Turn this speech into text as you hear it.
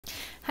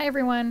Hi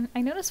everyone.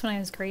 I noticed when I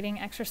was grading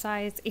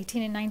exercise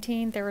 18 and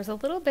 19, there was a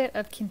little bit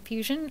of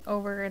confusion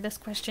over this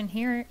question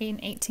here in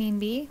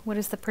 18b. What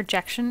is the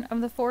projection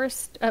of the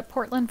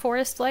Portland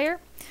forest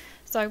layer?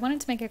 So I wanted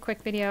to make a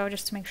quick video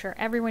just to make sure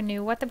everyone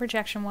knew what the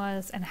projection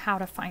was and how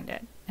to find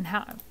it.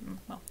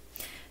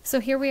 So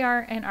here we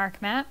are in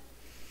ArcMap.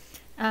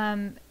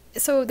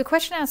 So the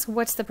question asks,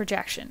 what's the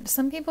projection?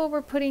 Some people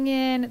were putting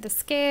in the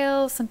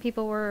scale, some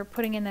people were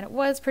putting in that it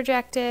was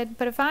projected,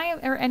 but if I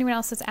or anyone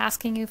else is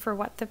asking you for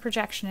what the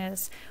projection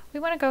is, we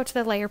want to go to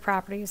the layer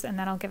properties and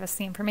that'll give us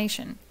the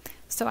information.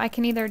 So I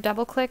can either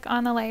double click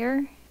on the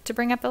layer to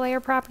bring up the layer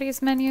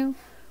properties menu,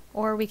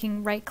 or we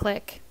can right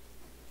click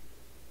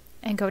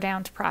and go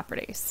down to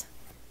properties.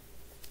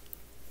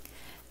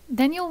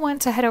 Then you'll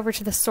want to head over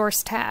to the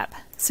source tab.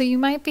 So you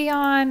might be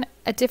on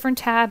a different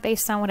tab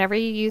based on whatever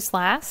you used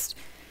last.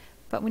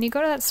 But when you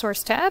go to that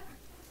source tab,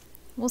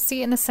 we'll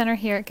see in the center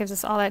here, it gives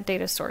us all that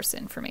data source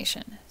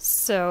information.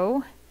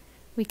 So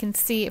we can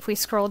see if we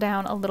scroll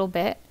down a little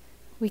bit,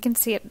 we can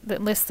see it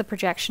that lists the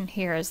projection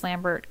here as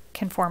Lambert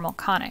conformal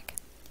conic.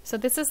 So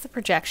this is the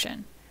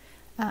projection.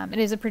 It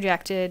is a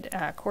projected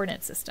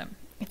coordinate system.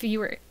 If you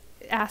were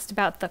asked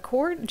about the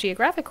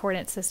geographic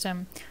coordinate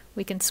system,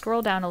 we can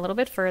scroll down a little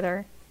bit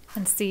further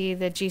and see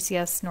the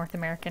GCS North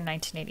American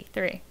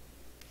 1983.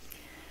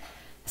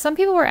 Some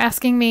people were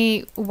asking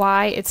me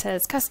why it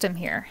says custom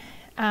here,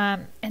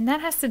 and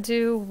that has to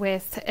do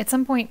with, at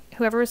some point,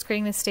 whoever was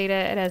creating this data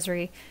at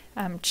Esri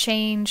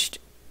changed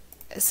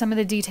some of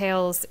the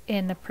details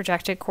in the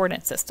projected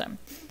coordinate system.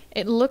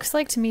 It looks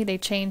like to me they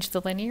changed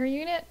the linear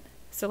unit,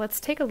 so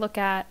let's take a look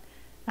at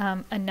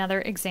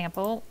another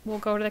example. We'll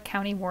go to the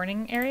county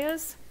warning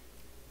areas.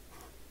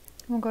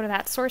 We'll go to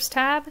that source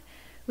tab.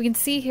 We can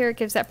see here it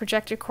gives that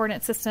projected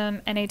coordinate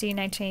system NAD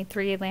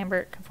 1983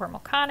 Lambert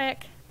conformal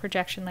conic.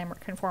 Projection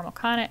Lambert conformal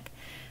conic,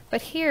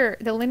 but here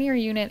the linear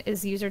unit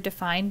is user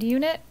defined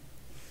unit.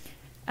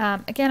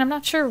 Again, I'm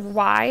not sure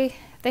why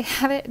they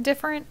have it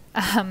different,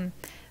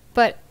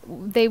 but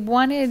they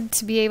wanted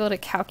to be able to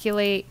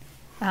calculate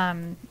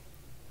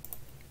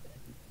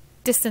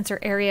distance or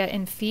area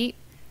in feet.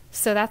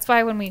 So that's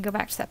why when we go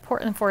back to that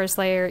Portland forest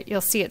layer,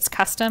 you'll see it's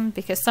custom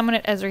because someone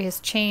at Esri has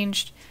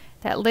changed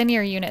that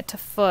linear unit to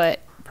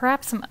foot,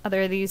 perhaps some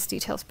other of these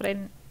details, but I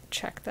didn't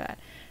check that.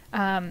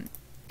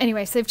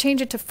 Anyway, so they've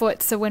changed it to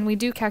foot, so when we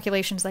do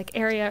calculations like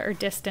area or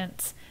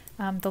distance,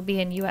 they'll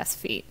be in US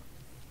feet.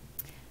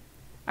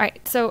 All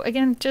right, so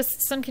again, just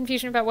some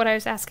confusion about what I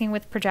was asking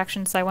with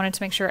projections, so I wanted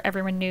to make sure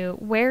everyone knew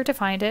where to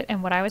find it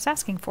and what I was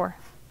asking for.